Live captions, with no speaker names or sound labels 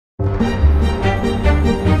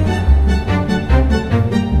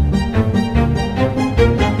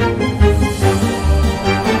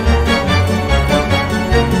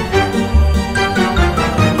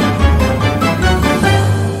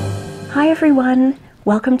everyone!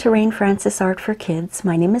 Welcome to Rain Francis Art for Kids.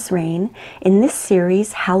 My name is Rain. In this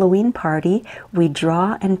series, Halloween Party, we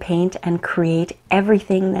draw and paint and create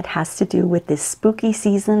everything that has to do with this spooky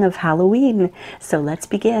season of Halloween. So let's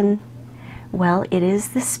begin. Well, it is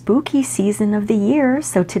the spooky season of the year,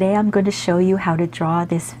 so today I'm going to show you how to draw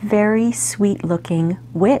this very sweet looking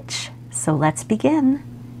witch. So let's begin.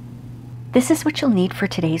 This is what you'll need for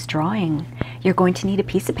today's drawing. You're going to need a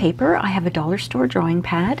piece of paper. I have a dollar store drawing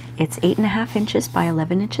pad. It's 8.5 inches by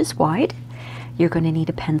 11 inches wide. You're going to need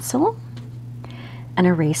a pencil, an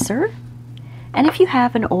eraser, and if you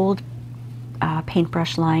have an old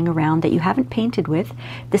paintbrush lying around that you haven't painted with,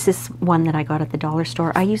 this is one that I got at the dollar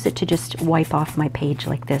store. I use it to just wipe off my page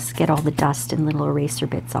like this, get all the dust and little eraser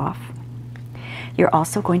bits off. You're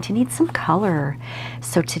also going to need some color.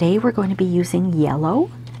 So today we're going to be using yellow,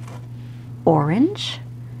 orange,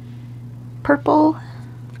 purple,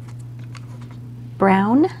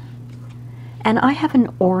 brown, and I have an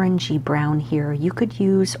orangey brown here. You could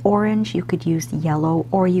use orange, you could use yellow,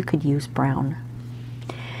 or you could use brown.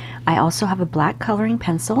 I also have a black coloring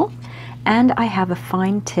pencil, and I have a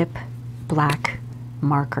fine tip black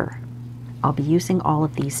marker. I'll be using all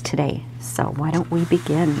of these today, so why don't we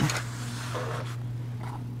begin?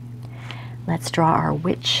 Let's draw our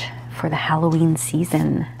witch for the Halloween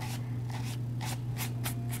season.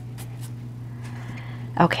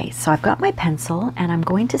 Okay, so I've got my pencil and I'm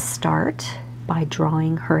going to start by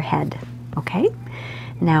drawing her head, okay?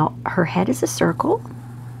 Now, her head is a circle.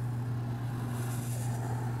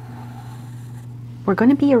 We're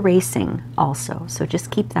going to be erasing also, so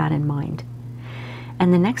just keep that in mind.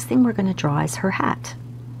 And the next thing we're going to draw is her hat.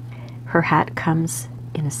 Her hat comes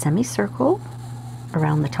in a semicircle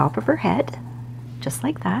around the top of her head, just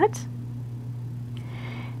like that.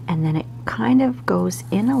 And then it kind of goes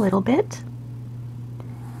in a little bit,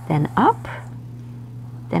 then up,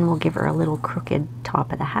 then we'll give her a little crooked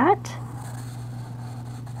top of the hat,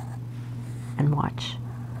 and watch,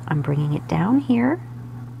 I'm bringing it down here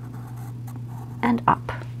and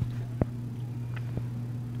up.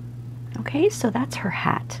 Okay, so that's her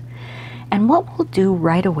hat. And what we'll do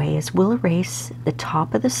right away is we'll erase the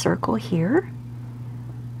top of the circle here.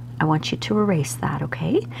 I want you to erase that,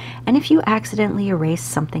 okay? And if you accidentally erase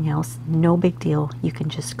something else, no big deal. You can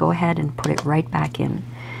just go ahead and put it right back in.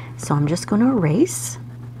 So I'm just going to erase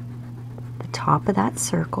the top of that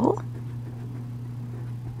circle.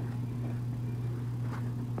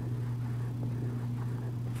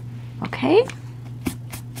 Okay?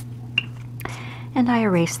 And I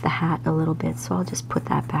erased the hat a little bit, so I'll just put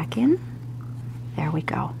that back in. There we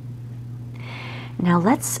go. Now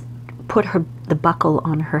let's put the buckle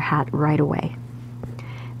on her hat right away.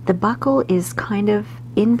 The buckle is kind of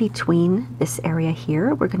in between this area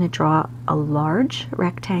here. We're going to draw a large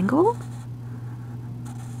rectangle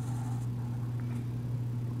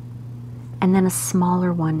and then a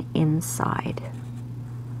smaller one inside.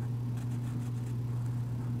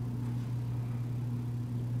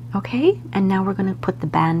 Okay, and now we're going to put the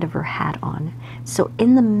band of her hat on. So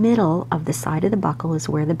in the middle of the side of the buckle is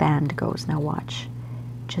where the band goes. Now watch.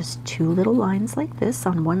 Just two little lines like this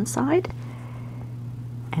on one side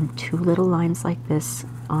and two little lines like this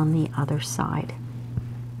on the other side.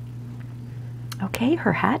 Okay,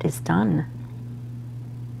 her hat is done.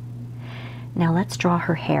 Now let's draw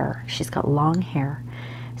her hair. She's got long hair.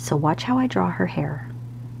 So watch how I draw her hair.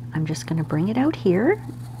 I'm just going to bring it out here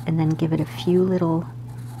and then give it a few little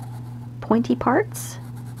pointy parts.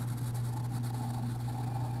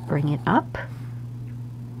 Bring it up.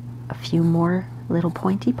 A few more little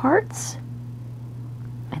pointy parts.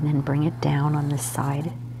 And then bring it down on this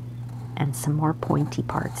side and some more pointy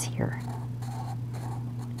parts here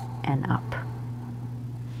and up.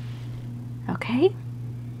 Okay?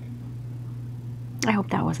 I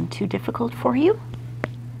hope that wasn't too difficult for you.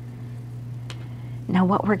 Now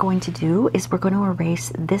what we're going to do is we're going to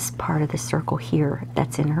erase this part of the circle here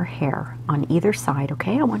that's in her hair on either side,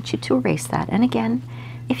 okay? I want you to erase that. And again,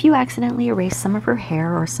 if you accidentally erase some of her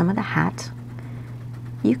hair or some of the hat,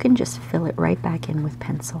 you can just fill it right back in with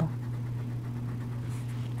pencil.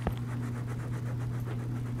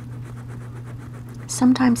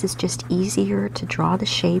 Sometimes it's just easier to draw the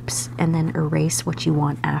shapes and then erase what you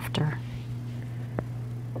want after.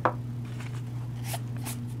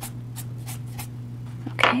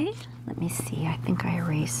 Okay, let me see. I think I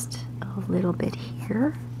erased a little bit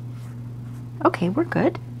here. Okay, we're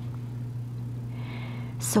good.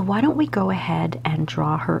 So why don't we go ahead and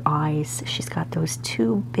draw her eyes. She's got those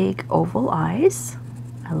two big oval eyes.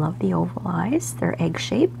 I love the oval eyes. They're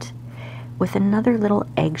egg-shaped with another little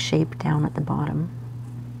egg shape down at the bottom.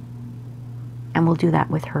 And we'll do that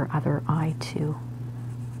with her other eye too.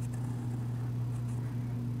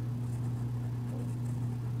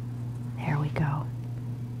 go.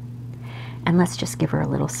 And let's just give her a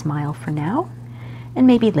little smile for now. And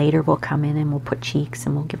maybe later we'll come in and we'll put cheeks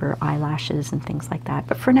and we'll give her eyelashes and things like that.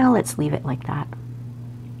 But for now, let's leave it like that.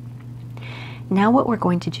 Now what we're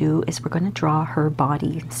going to do is we're going to draw her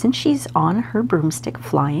body. Since she's on her broomstick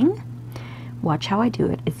flying, watch how I do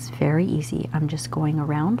it. It's very easy. I'm just going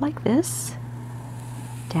around like this,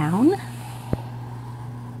 down,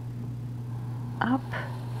 up,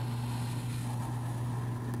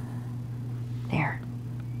 there.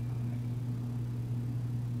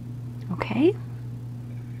 Okay.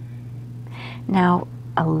 Now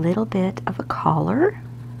a little bit of a collar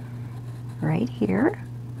right here.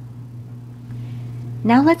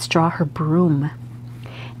 Now let's draw her broom.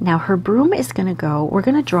 Now her broom is going to go, we're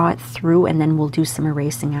going to draw it through and then we'll do some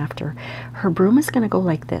erasing after. Her broom is going to go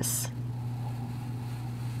like this.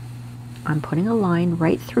 I'm putting a line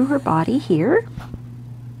right through her body here.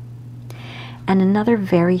 And another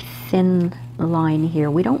very thin line here.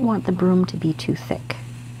 We don't want the broom to be too thick.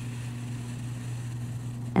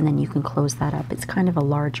 And then you can close that up. It's kind of a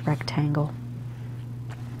large rectangle.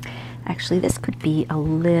 Actually, this could be a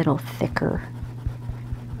little thicker.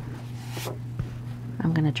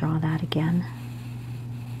 I'm going to draw that again.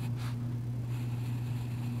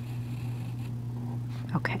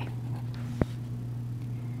 Okay.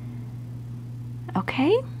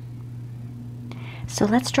 Okay. So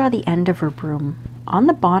let's draw the end of her broom. On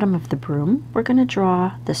the bottom of the broom, we're going to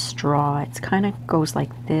draw the straw. It kind of goes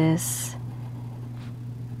like this,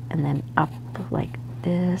 and then up like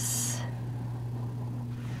this.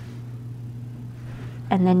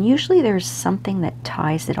 And then usually there's something that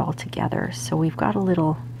ties it all together. So we've got a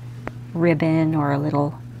little ribbon or a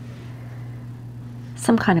little,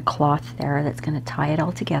 some kind of cloth there that's going to tie it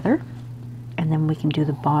all together. And then we can do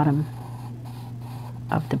the bottom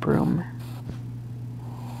of the broom.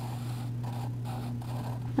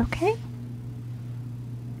 Okay.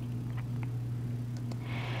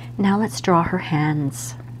 Now let's draw her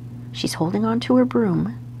hands. She's holding on to her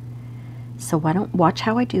broom. So watch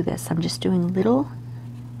how I do this. I'm just doing little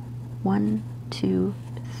 1, 2,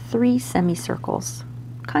 3 semicircles,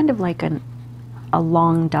 kind of like a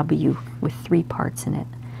long W with 3 parts in it.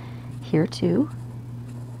 Here too.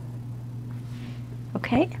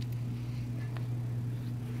 Okay.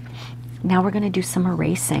 Now we're going to do some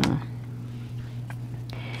erasing.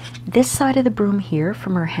 This side of the broom here,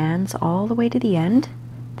 from her hands all the way to the end,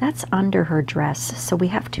 that's under her dress. So we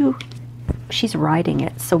have to, she's riding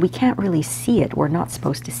it, so we can't really see it. We're not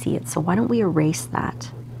supposed to see it. So why don't we erase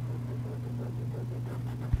that?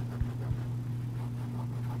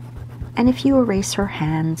 And if you erase her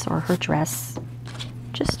hands or her dress,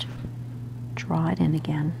 just draw it in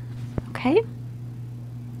again, okay?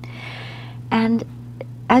 And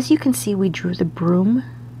as you can see, we drew the broom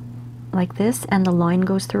like this, and the line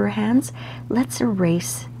goes through her hands. Let's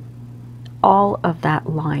erase all of that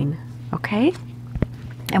line, okay?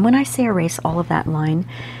 And when I say erase all of that line,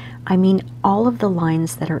 I mean all of the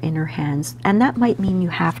lines that are in her hands. And that might mean you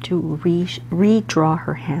have to redraw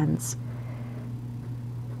her hands.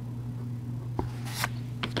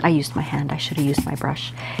 I used my hand, I should have used my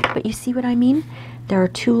brush. But you see what I mean? There are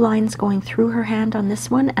 2 lines going through her hand on this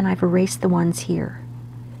one, and I've erased the ones here.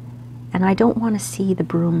 And I don't want to see the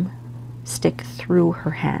broom stick through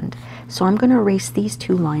her hand. So I'm going to erase these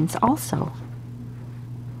 2 lines also.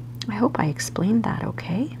 I hope I explained that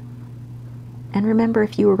okay. And remember,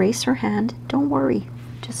 if you erase her hand, don't worry,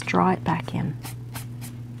 just draw it back in.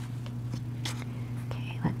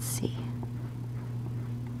 Okay, let's see.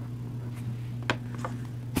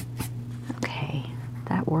 Okay,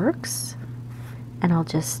 that works. And I'll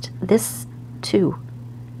just, this too,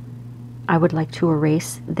 I would like to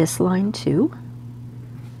erase this line too,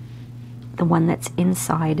 the one that's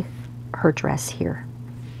inside her dress here.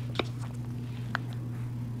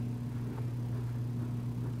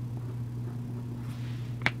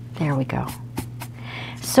 There we go.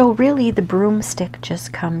 So really the broomstick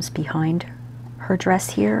just comes behind her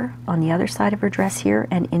dress here, on the other side of her dress here,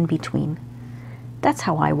 and in between. That's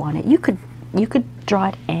how I want it. You could draw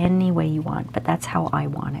it any way you want, but that's how I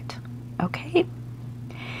want it. Okay?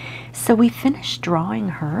 So we finished drawing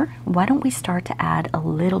her. Why don't we start to add a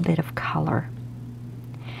little bit of color?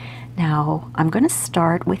 Now, I'm going to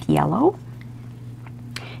start with yellow.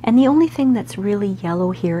 And the only thing that's really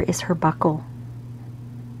yellow here is her buckle.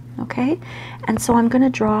 Okay? And so I'm going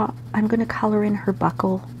to color in her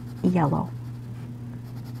buckle yellow.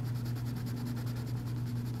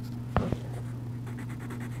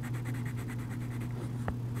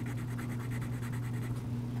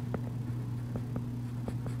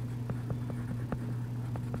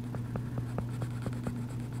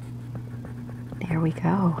 There we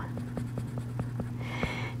go.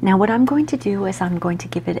 Now what I'm going to do is I'm going to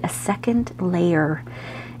give it a second layer,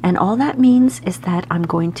 and all that means is that I'm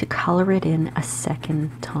going to color it in a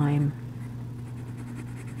second time.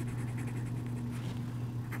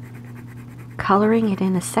 Coloring it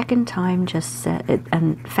in a second time, just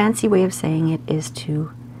a fancy way of saying it is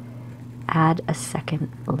to add a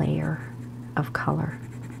second layer of color.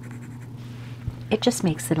 It just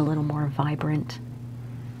makes it a little more vibrant.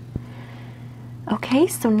 Okay,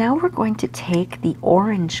 so now we're going to take the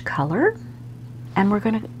orange color and we're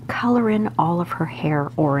going to color in all of her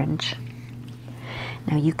hair orange.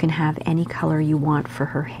 Now you can have any color you want for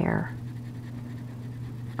her hair.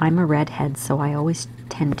 I'm a redhead, so I always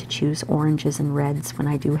tend to choose oranges and reds when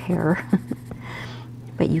I do hair.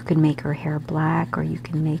 But you can make her hair black, or you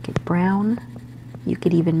can make it brown. You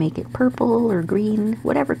could even make it purple or green,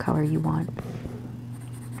 whatever color you want.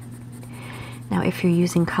 Now if you're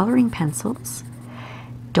using coloring pencils,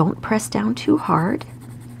 don't press down too hard.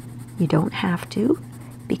 You don't have to,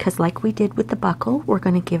 because like we did with the buckle, we're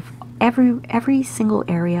going to give every single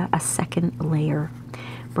area a second layer.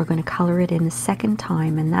 We're going to color it in a second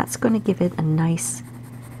time, and that's going to give it a nice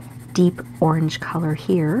deep orange color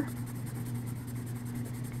here.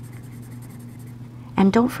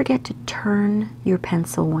 And don't forget to turn your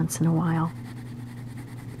pencil once in a while.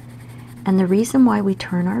 And the reason why we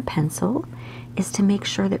turn our pencil is to make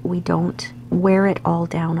sure that we don't wear it all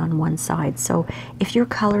down on one side. So if you're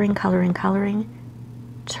coloring,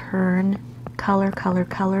 turn,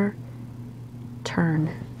 color, turn.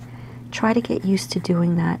 Try to get used to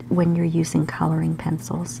doing that when you're using coloring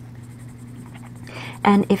pencils.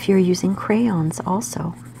 And if you're using crayons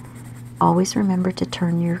also, always remember to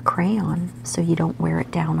turn your crayon so you don't wear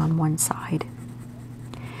it down on one side.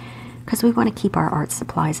 Because we want to keep our art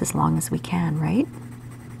supplies as long as we can, right?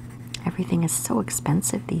 Everything is so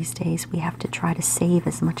expensive these days. We have to try to save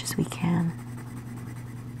as much as we can.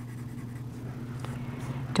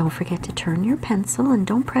 Don't forget to turn your pencil and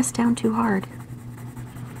don't press down too hard.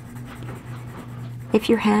 If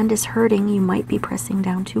your hand is hurting, you might be pressing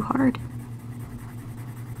down too hard.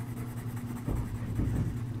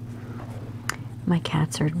 My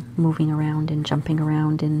cats are moving around and jumping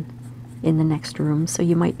around in the next room, so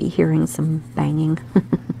you might be hearing some banging.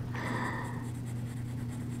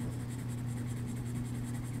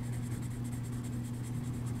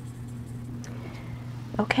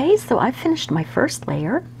 Okay, so I've finished my first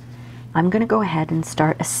layer. I'm going to go ahead and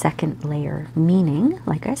start a second layer, meaning,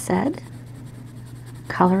 like I said,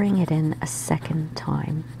 coloring it in a second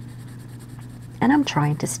time. And I'm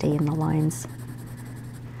trying to stay in the lines.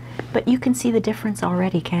 But you can see the difference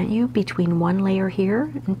already, can't you? Between one layer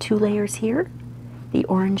here and two layers here. The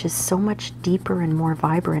orange is so much deeper and more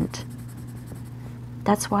vibrant.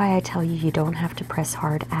 That's why I tell you, you don't have to press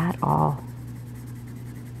hard at all.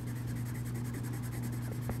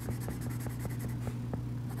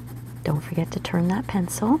 Don't forget to turn that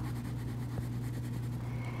pencil.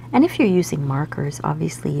 And if you're using markers,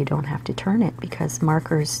 obviously you don't have to turn it, because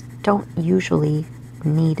markers don't usually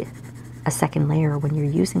need a second layer when you're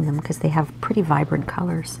using them, because they have pretty vibrant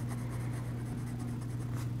colors.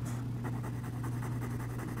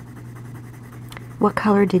 What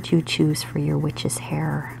color did you choose for your witch's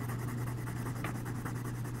hair?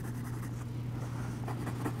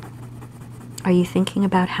 Are you thinking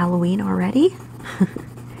about Halloween already?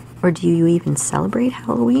 Or do you even celebrate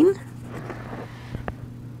Halloween?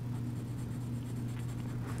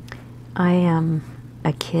 I am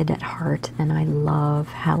a kid at heart, and I love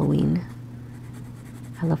Halloween.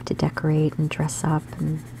 I love to decorate and dress up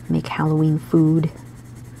and make Halloween food.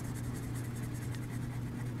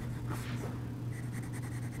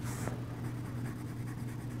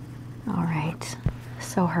 All right,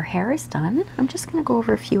 so her hair is done. I'm just going to go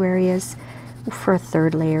over a few areas for a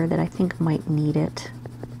third layer that I think might need it.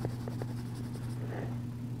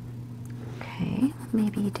 Okay,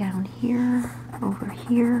 maybe down here, over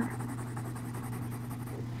here.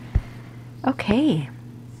 Okay,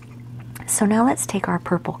 so now let's take our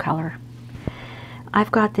purple color.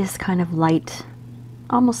 I've got this kind of light,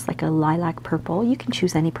 almost like a lilac purple. You can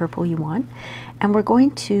choose any purple you want. And we're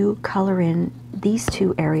going to color in these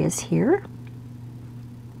two areas here,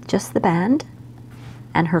 just the band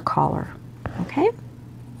and her collar, okay?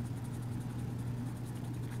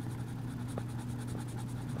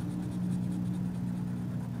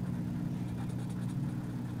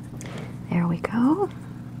 There we go.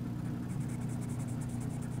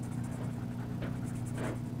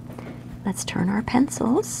 Let's turn our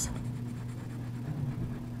pencils.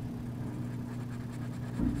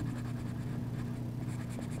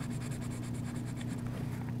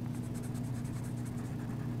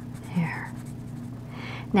 There.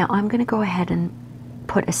 Now I'm going to go ahead and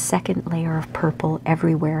put a second layer of purple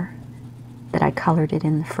everywhere that I colored it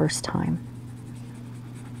in the first time.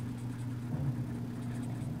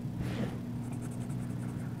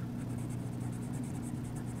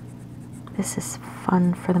 This is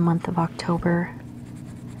fun for the month of October.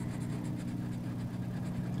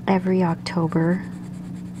 Every October,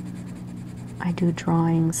 I do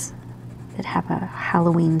drawings that have a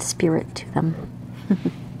Halloween spirit to them.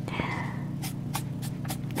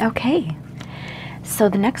 Okay, so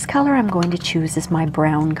the next color I'm going to choose is my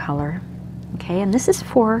brown color. Okay, and this is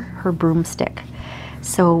for her broomstick.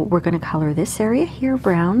 So we're going to color this area here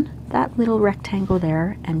brown, that little rectangle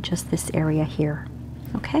there, and just this area here.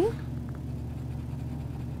 Okay?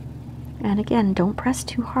 And again, don't press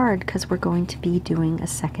too hard because we're going to be doing a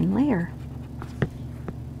second layer.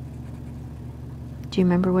 Do you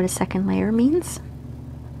remember what a second layer means?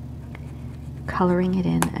 Coloring it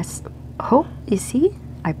in as, oh, you see?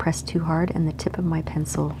 I pressed too hard and the tip of my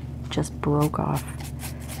pencil just broke off.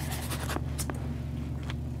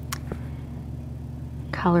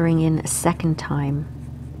 Coloring in a second time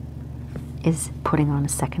is putting on a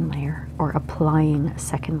second layer or applying a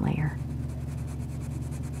second layer.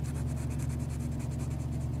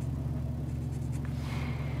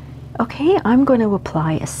 Okay, I'm going to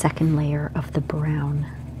apply a second layer of the brown.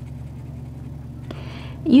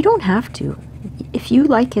 You don't have to. If you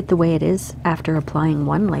like it the way it is after applying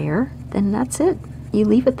one layer, then that's it. You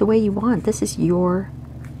leave it the way you want. This is your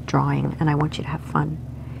drawing and I want you to have fun.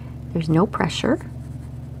 There's no pressure.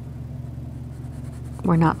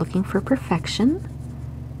 We're not looking for perfection.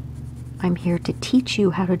 I'm here to teach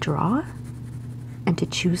you how to draw and to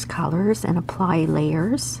choose colors and apply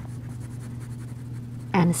layers,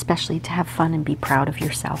 and especially to have fun and be proud of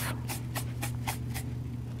yourself.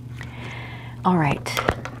 All right,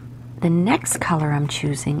 the next color I'm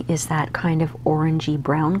choosing is that kind of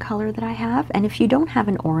orangey-brown color that I have. And if you don't have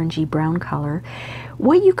an orangey-brown color,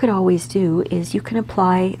 what you could always do is you can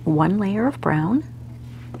apply one layer of brown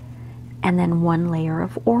and then one layer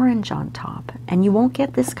of orange on top. And you won't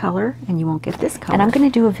get this color and you won't get this color. And I'm going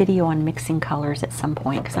to do a video on mixing colors at some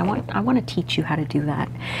point because I want to teach you how to do that.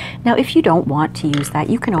 Now, if you don't want to use that,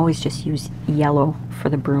 you can always just use yellow for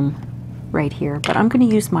the broom right here. But I'm going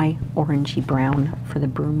to use my orangey brown for the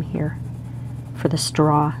broom here, for the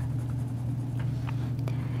straw.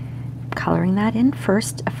 Coloring that in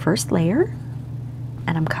first, a first layer,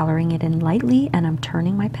 and I'm coloring it in lightly and I'm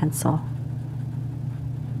turning my pencil.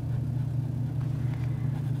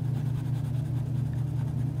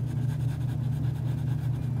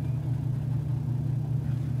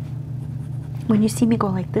 When you see me go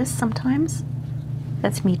like this sometimes,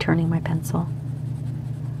 that's me turning my pencil.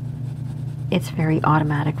 It's very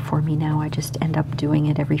automatic for me now. I just end up doing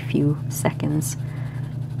it every few seconds.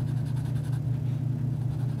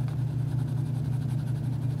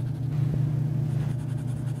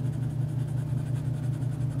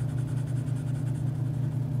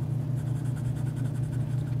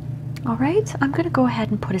 All right, I'm going to go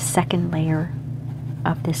ahead and put a second layer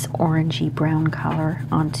of this orangey brown color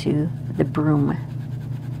onto the broom.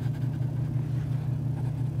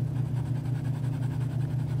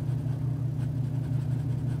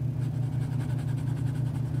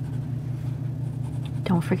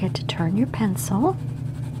 Don't forget to turn your pencil.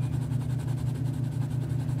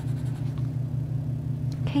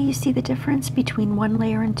 Okay, you see the difference between one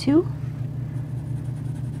layer and two?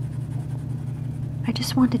 I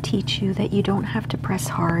just want to teach you that you don't have to press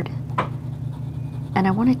hard. And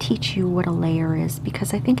I want to teach you what a layer is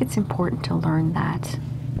because I think it's important to learn that.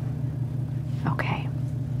 Okay.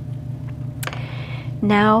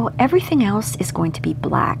 Now, everything else is going to be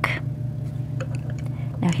black.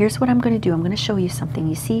 Now, here's what I'm going to do. I'm going to show you something.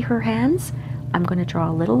 You see her hands? I'm going to draw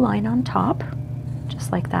a little line on top,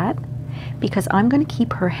 just like that, because I'm going to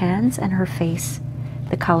keep her hands and her face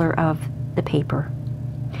the color of the paper.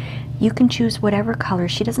 You can choose whatever color.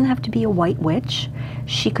 She doesn't have to be a white witch.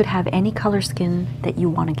 She could have any color skin that you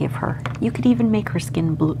want to give her. You could even make her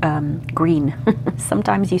skin blue, green.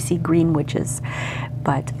 Sometimes you see green witches,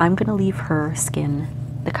 but I'm going to leave her skin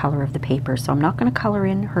the color of the paper. So I'm not going to color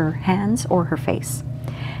in her hands or her face,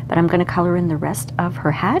 but I'm going to color in the rest of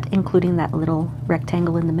her hat, including that little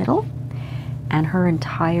rectangle in the middle and her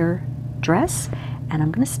entire dress. And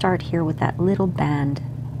I'm going to start here with that little band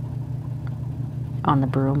on the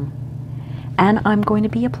broom. And I'm going to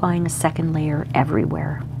be applying a second layer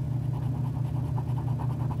everywhere.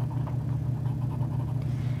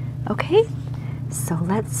 Okay, so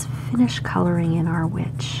let's finish coloring in our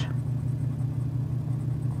witch.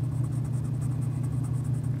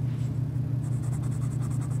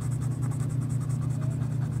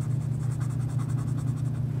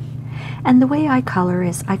 And the way I color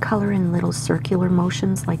is I color in little circular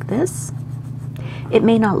motions like this. It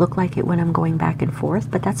may not look like it when I'm going back and forth,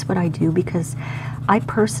 but that's what I do because I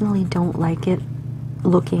personally don't like it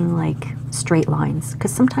looking like straight lines.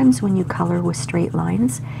 Because sometimes when you color with straight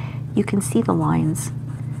lines, you can see the lines.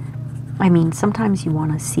 I mean, sometimes you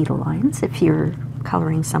want to see the lines. If you're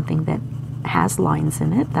coloring something that has lines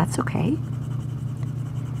in it, that's okay.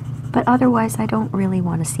 But otherwise, I don't really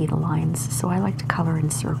want to see the lines, so I like to color in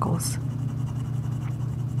circles.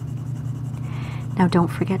 Now don't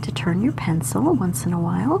forget to turn your pencil once in a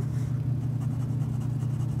while.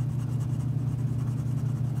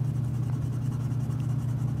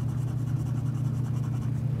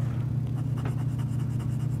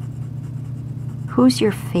 Who's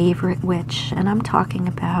your favorite witch? And I'm talking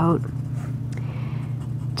about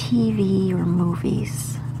TV or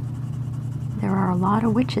movies. There are a lot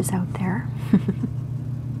of witches out there.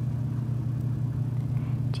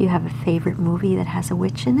 Do you have a favorite movie that has a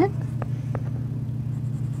witch in it?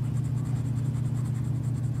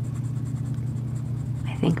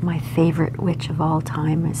 I think my favorite witch of all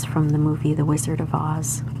time is from the movie The Wizard of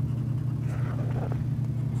Oz.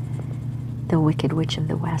 The Wicked Witch of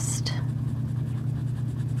the West.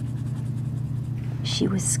 She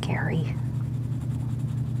was scary.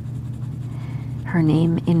 Her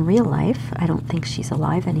name in real life, I don't think she's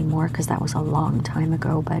alive anymore because that was a long time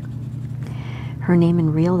ago, but her name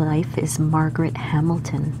in real life is Margaret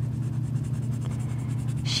Hamilton.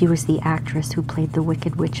 She was the actress who played the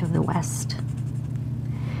Wicked Witch of the West.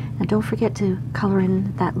 And don't forget to color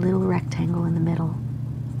in that little rectangle in the middle.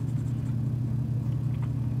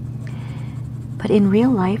 But in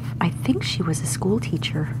real life, I think she was a school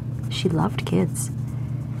teacher. She loved kids.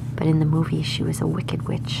 But in the movie, she was a wicked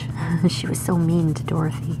witch. She was so mean to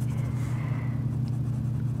Dorothy.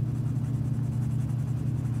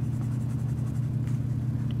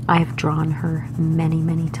 I've drawn her many,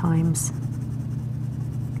 many times.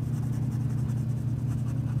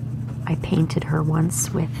 I painted her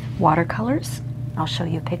once with watercolors. I'll show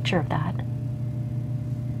you a picture of that.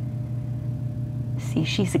 See,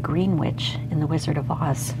 she's a green witch in The Wizard of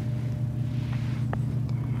Oz.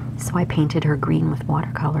 So I painted her green with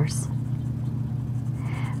watercolors.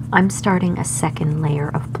 I'm starting a second layer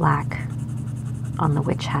of black on the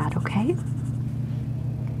witch hat, okay?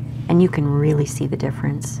 And you can really see the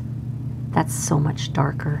difference. That's so much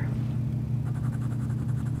darker.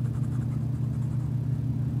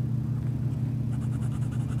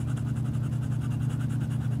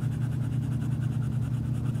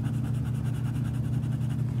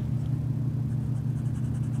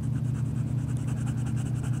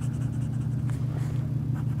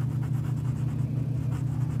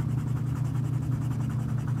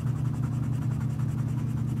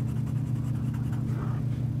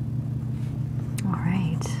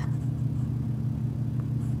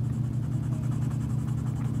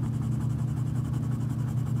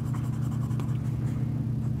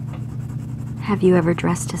 Have you ever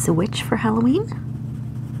dressed as a witch for Halloween?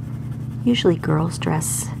 Usually girls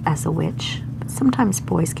dress as a witch, but sometimes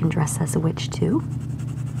boys can dress as a witch too.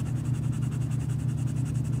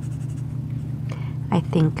 I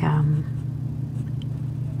think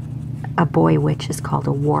a boy witch is called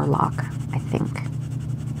a warlock, I think.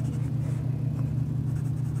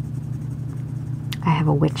 I have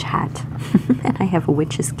a witch hat and I have a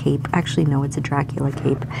witch's cape. Actually, no, it's a Dracula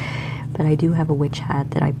cape. But I do have a witch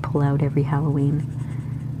hat that I pull out every Halloween.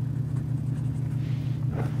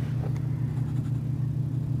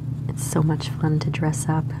 It's so much fun to dress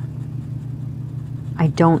up. I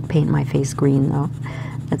don't paint my face green though.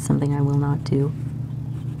 That's something I will not do.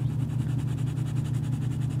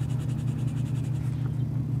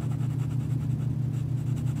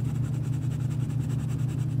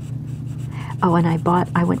 Oh, and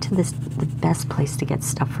I went to the best place to get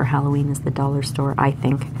stuff for Halloween is the dollar store, I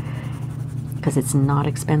think. Because it's not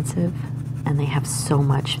expensive and they have so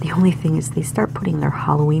much. The only thing is they start putting their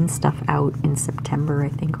Halloween stuff out in September, I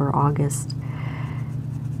think, or August.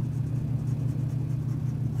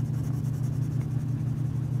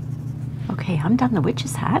 Okay, I'm done the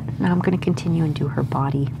witch's hat. Now I'm going to continue and do her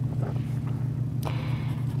body.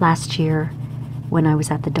 Last year, when I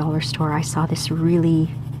was at the dollar store, I saw this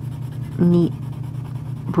really neat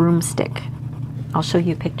broomstick. I'll show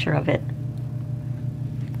you a picture of it.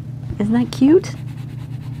 Isn't that cute?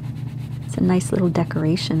 It's a nice little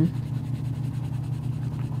decoration.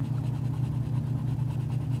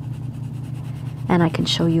 And I can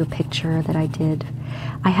show you a picture that I did.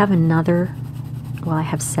 I have another, well, I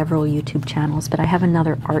have several YouTube channels, but I have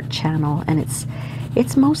another art channel, and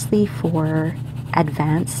it's mostly for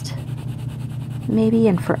advanced, maybe,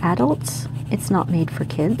 and for adults. It's not made for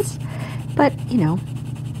kids. But, you know,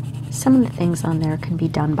 some of the things on there can be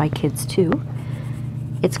done by kids too.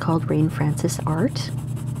 It's called Rain Francis Art.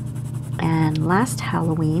 And last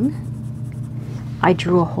Halloween, I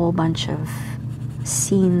drew a whole bunch of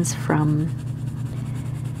scenes from,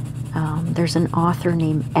 there's an author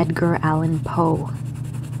named Edgar Allan Poe.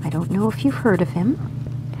 I don't know if you've heard of him,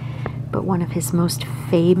 but one of his most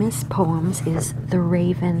famous poems is The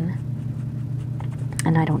Raven.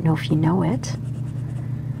 And I don't know if you know it,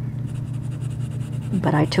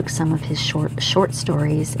 but I took some of his short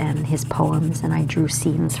stories and his poems and I drew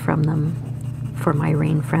scenes from them for my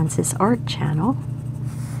Rain Francis Art channel.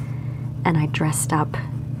 And I dressed up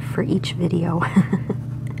for each video.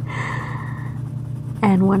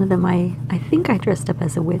 And one of them, I think I dressed up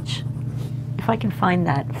as a witch. If I can find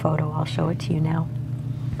that photo, I'll show it to you now.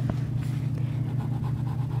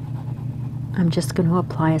 I'm just going to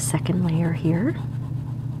apply a second layer here.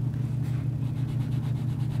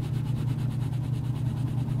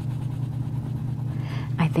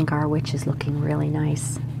 I think our witch is looking really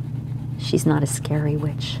nice. She's not a scary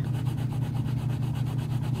witch.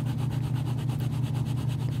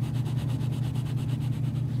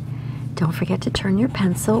 Don't forget to turn your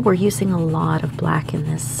pencil. We're using a lot of black in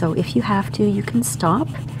this, so if you have to, you can stop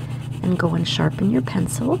and go and sharpen your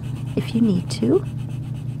pencil if you need to.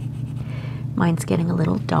 Mine's getting a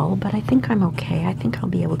little dull, but I think I'm okay. I think I'll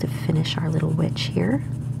be able to finish our little witch here.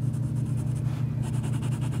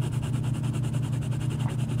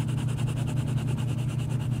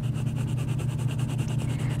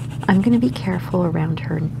 I'm going to be careful around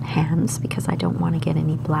her hands because I don't want to get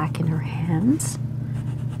any black in her hands.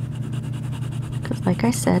 Because like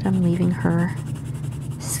I said, I'm leaving her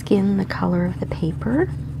skin the color of the paper.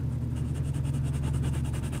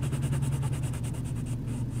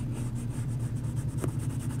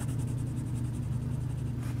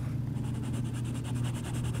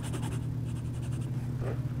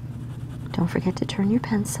 Don't forget to turn your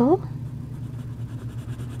pencil.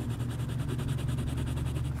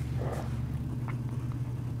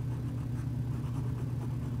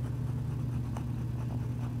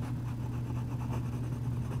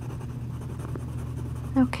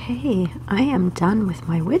 Okay, I am done with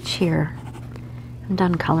my witch here. I'm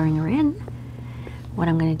done coloring her in. What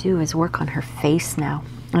I'm going to do is work on her face now.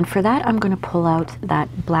 And for that, I'm going to pull out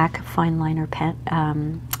that black fine liner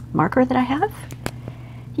pen, marker that I have.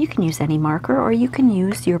 You can use any marker, or you can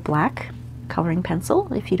use your black coloring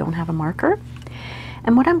pencil if you don't have a marker.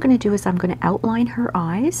 And what I'm going to do is I'm going to outline her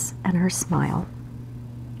eyes and her smile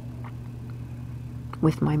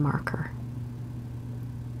with my marker.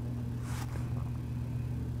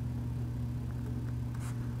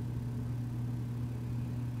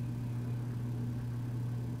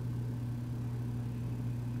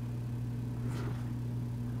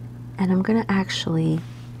 And I'm going to actually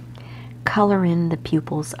color in the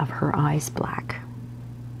pupils of her eyes black.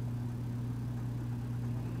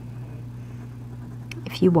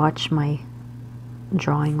 If you watch my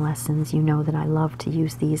drawing lessons, you know that I love to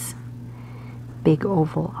use these big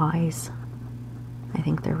oval eyes. I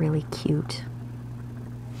think they're really cute.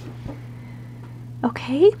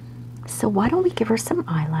 Okay, so why don't we give her some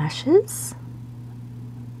eyelashes?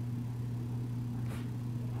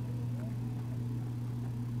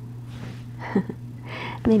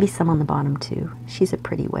 Maybe some on the bottom too. She's a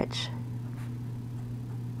pretty witch.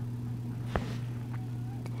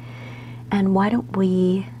 And why don't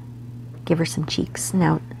we give her some cheeks?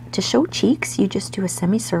 Now, to show cheeks, you just do a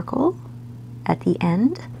semicircle at the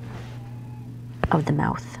end of the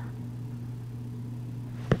mouth.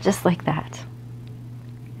 Just like that.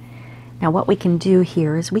 Now, what we can do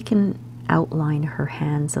here is we can outline her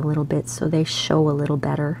hands a little bit so they show a little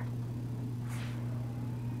better.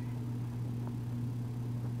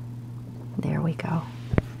 There we go.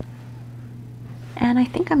 And I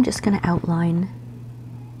think I'm just going to outline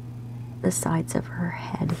the sides of her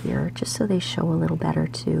head here, just so they show a little better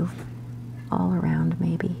too. All around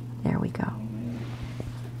maybe. There we go.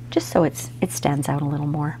 Just so it stands out a little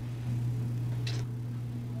more.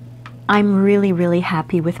 I'm really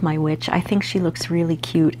happy with my witch. I think she looks really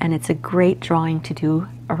cute, and it's a great drawing to do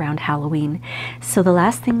around Halloween. So the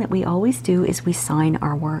last thing that we always do is we sign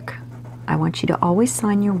our work. I want you to always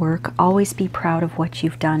sign your work, always be proud of what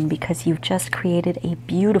you've done, because you've just created a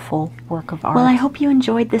beautiful work of art. Well, I hope you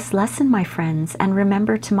enjoyed this lesson, my friends, and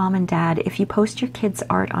remember to Mom and Dad, if you post your kids'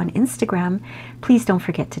 art on Instagram, please don't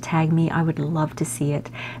forget to tag me. I would love to see it.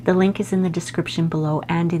 The link is in the description below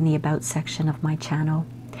and in the About section of my channel.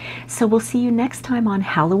 So we'll see you next time on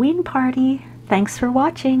Halloween Party. Thanks for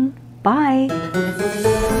watching. Bye.